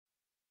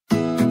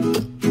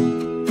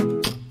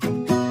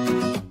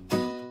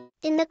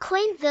the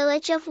quaint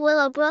village of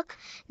Willowbrook,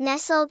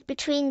 nestled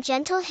between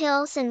gentle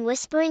hills and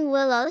whispering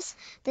willows,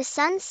 the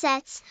sun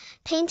sets,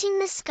 painting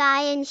the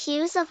sky in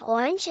hues of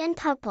orange and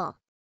purple.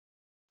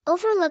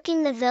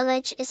 Overlooking the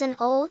village is an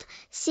old,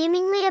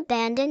 seemingly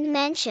abandoned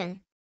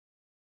mansion.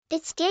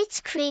 Its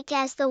gates creak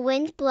as the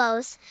wind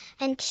blows,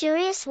 and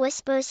curious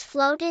whispers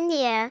float in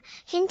the air,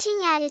 hinting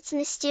at its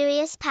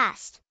mysterious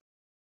past.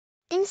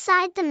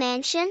 Inside the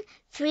mansion,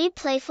 three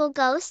playful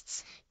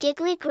ghosts,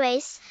 Giggly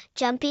Grace,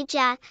 Jumpy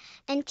Jack,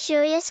 and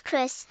Curious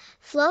Chris,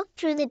 float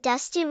through the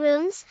dusty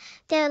rooms,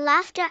 their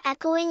laughter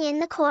echoing in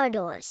the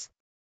corridors.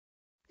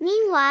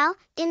 Meanwhile,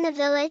 in the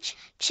village,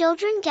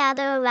 children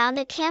gather around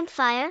a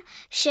campfire,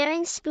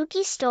 sharing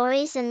spooky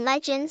stories and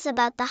legends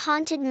about the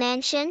haunted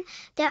mansion,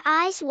 their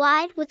eyes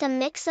wide with a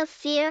mix of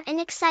fear and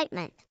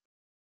excitement.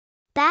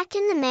 Back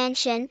in the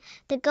mansion,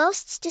 the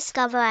ghosts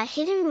discover a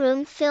hidden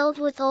room filled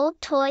with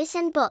old toys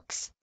and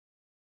books.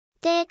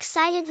 They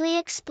excitedly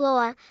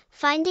explore,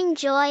 finding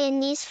joy in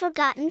these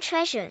forgotten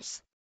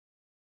treasures.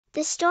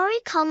 The story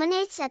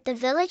culminates at the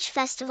village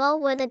festival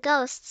where the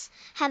ghosts,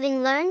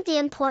 having learned the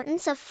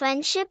importance of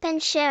friendship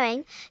and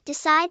sharing,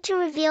 decide to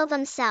reveal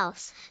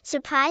themselves,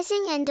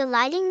 surprising and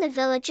delighting the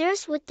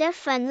villagers with their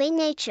friendly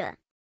nature.